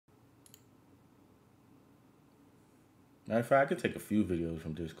Matter of fact, I could take a few videos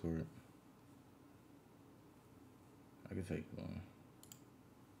from Discord. I could take one.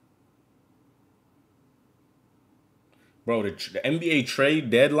 Bro, the NBA trade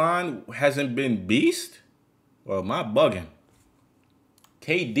deadline hasn't been beast? Well, my bugging.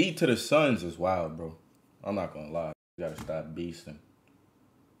 KD to the Suns is wild, bro. I'm not gonna lie. You gotta stop beasting.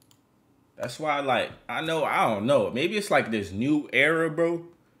 That's why, like, I don't know. Maybe it's like this new era, bro.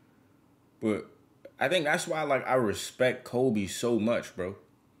 But I think that's why, like, I respect Kobe so much, bro.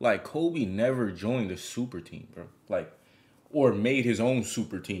 Like, Kobe never joined a super team, bro. Like, or made his own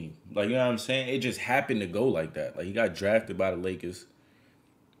super team. Like, you know what I'm saying? It just happened to go like that. Like, he got drafted by the Lakers.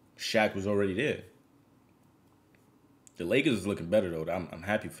 Shaq was already there. The Lakers is looking better, though. I'm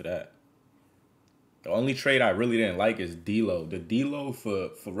happy for that. The only trade I really didn't like is D'Lo. The D'Lo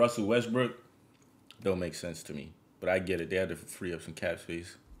for Russell Westbrook don't make sense to me. But I get it. They had to free up some cap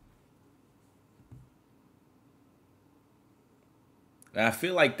space. And I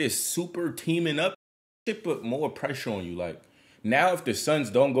feel like this super teaming up shit put more pressure on you. Like, now if the Suns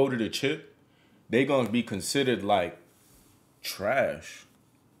don't go to the chip, they going to be considered, like, trash.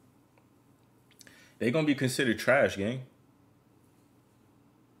 They going to be considered trash, gang.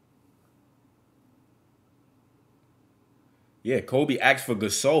 Yeah, Kobe asked for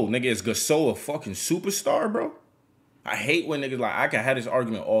Gasol. Nigga, is Gasol a fucking superstar, bro? I hate when niggas like, I can have this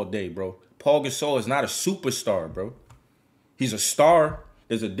argument all day, bro. Paul Gasol is not a superstar, bro. He's a star.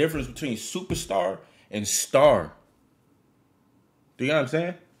 There's a difference between superstar and star. Do you know what I'm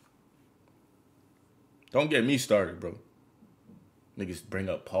saying? Don't get me started, bro. Niggas bring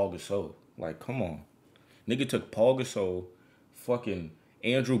up Paul Gasol. Like, come on. Nigga took Paul Gasol, fucking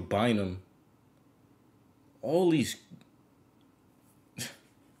Andrew Bynum, all these...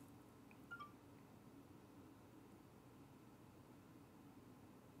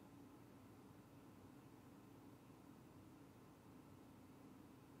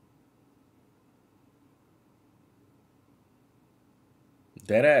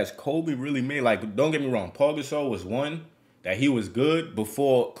 That ass Kobe really made, like, don't get me wrong, Paul Gasol was one that he was good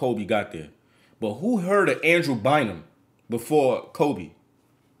before Kobe got there. But who heard of Andrew Bynum before Kobe?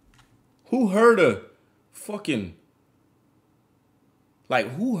 Who heard of fucking, like,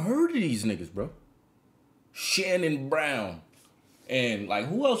 who heard of these niggas, bro? Shannon Brown. And, like,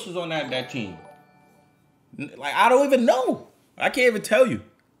 who else was on that team? Like, I don't even know. I can't even tell you.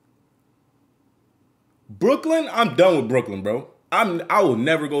 Brooklyn, I'm done with Brooklyn, bro. I will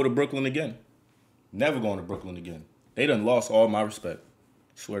never go to Brooklyn again. Never going to Brooklyn again. They done lost all my respect.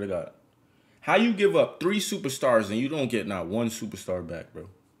 Swear to God. How you give up 3 superstars and you don't get not one superstar back, bro?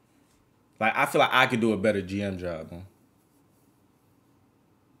 Like, I feel like I could do a better GM job, man.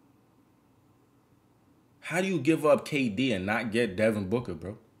 How do you give up KD and not get Devin Booker,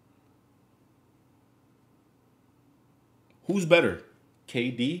 bro? Who's better,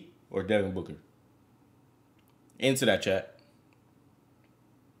 KD or Devin Booker? Answer that, chat.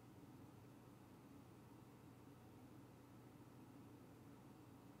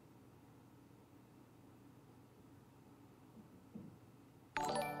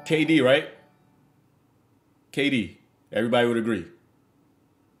 KD, right? KD. Everybody would agree.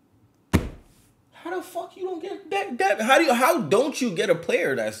 How the fuck you don't get that? How don't you get a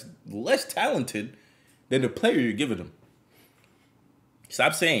player that's less talented than the player you're giving them?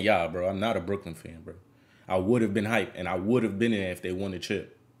 Stop saying y'all, bro. I'm not a Brooklyn fan, bro. I would have been hyped, and I would have been in if they won the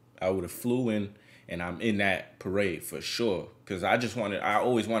chip. I would have flew in, and I'm in that parade for sure. Because I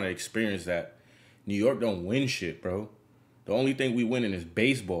always wanted to experience that. New York don't win shit, bro. The only thing we winning is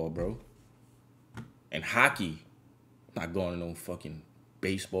baseball, bro. And hockey. I'm not going to no fucking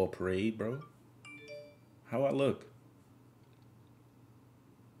baseball parade, bro. How I look?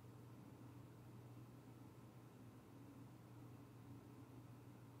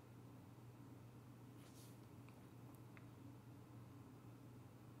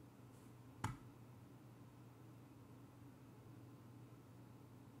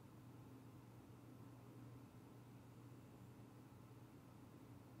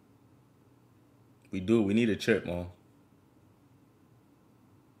 We do. We need a chip, man.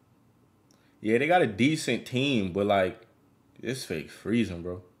 Yeah, they got a decent team, but, like, this fake freezing,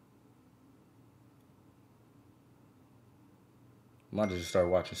 bro. I might just start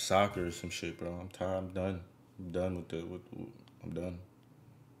watching soccer or some shit, bro. I'm tired. I'm done. I'm done with I'm done.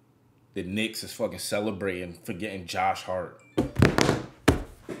 The Knicks is fucking celebrating for getting Josh Hart.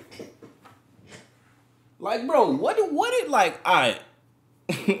 Like, bro, what it like, I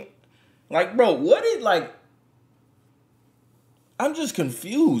like, bro, what it like, I'm just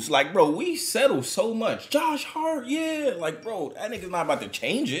confused. Like, bro, we settle so much. Josh Hart, yeah. Like, bro, that nigga's not about to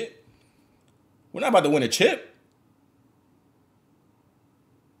change it. We're not about to win a chip.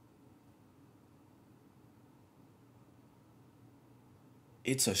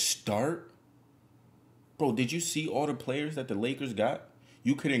 It's a start? Bro, did you see all the players that the Lakers got?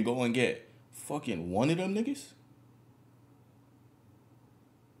 You couldn't go and get fucking one of them niggas?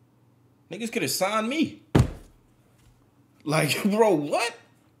 Niggas could have signed me. Like, bro, what?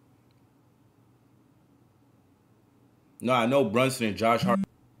 No, I know Brunson and Josh Hart.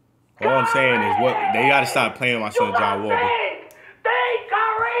 All I'm saying is what they gotta stop playing my son John Wall. Think,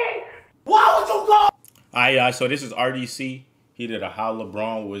 Kyrie! Why would you go? Alright, so this is RDC. He did a how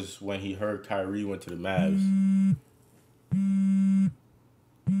LeBron was when he heard Kyrie went to the Mavs.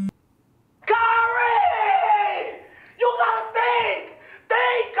 Kyrie! You gotta think!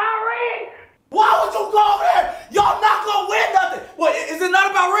 Think, Kyrie! Why would you go over there? Y'all not gonna win nothing! What, is it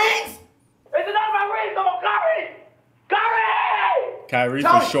not about rings? Is it not about rings? Come on, Kyrie! Kyrie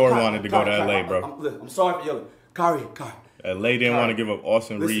for sure wanted to go to LA, bro. I'm sorry for yelling. Kyrie. LA didn't want to give up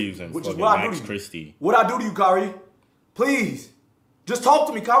Austin Reeves and fucking Max Christie. What I do to you, Kyrie? Please. Just talk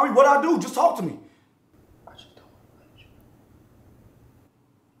to me, Kyrie. What I do? Just talk to me. I just don't want to play with you.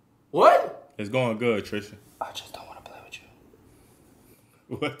 What? It's going good, Trisha. I just don't want to play with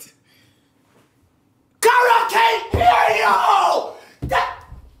you. What? Kyrie, I can't hear you!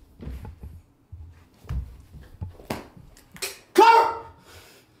 Kyrie!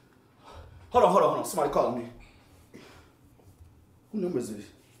 Hold on. Somebody calling me. Who number is this?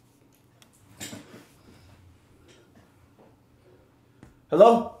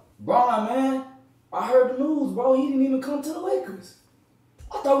 Hello? Bron, man. I heard the news, bro. He didn't even come to the Lakers.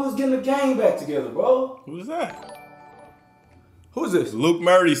 I thought we was getting the game back together, bro. Who's that? Who's this? Luke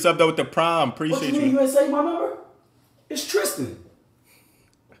Murray subbed up with the Prime. Appreciate you. What you mean you ain't say my number? It's Tristan.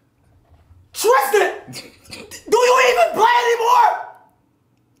 Tristan! Do you even play anymore?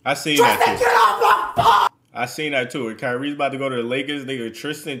 I seen Tristan, that too. Get off my phone! I seen that too. When Kyrie's about to go to the Lakers, nigga,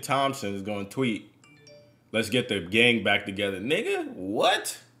 Tristan Thompson is going to tweet, "Let's get the gang back together." Nigga,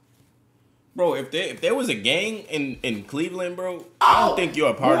 what? Bro, if there was a gang in Cleveland, bro, I don't think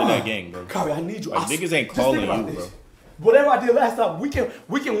you're a part of that gang, bro. Kyrie, I need you. Like, niggas ain't calling you, bro. Whatever I did last time, we can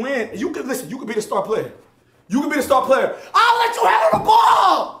win. You can listen. You can be the star player. You can be the star player. I'll let you handle the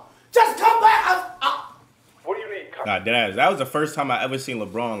ball. Just come back. What do you need, Kyrie? Nah, that was the first time I ever seen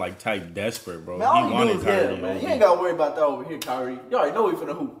LeBron like type desperate, bro. Man, He wanted Kyrie, man. You ain't gotta worry about that over here, Kyrie. You already know we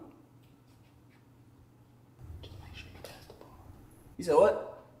finna hoop. Just make sure you pass the ball. You said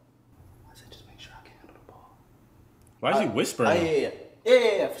what? I said just make sure I can handle the ball. Why is he whispering?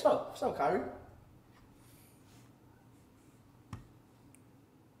 Yeah. For sure, Kyrie.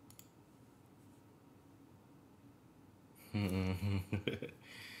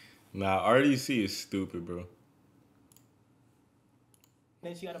 Nah, RDC is stupid, bro.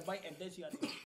 Then she got a bite, and then she got.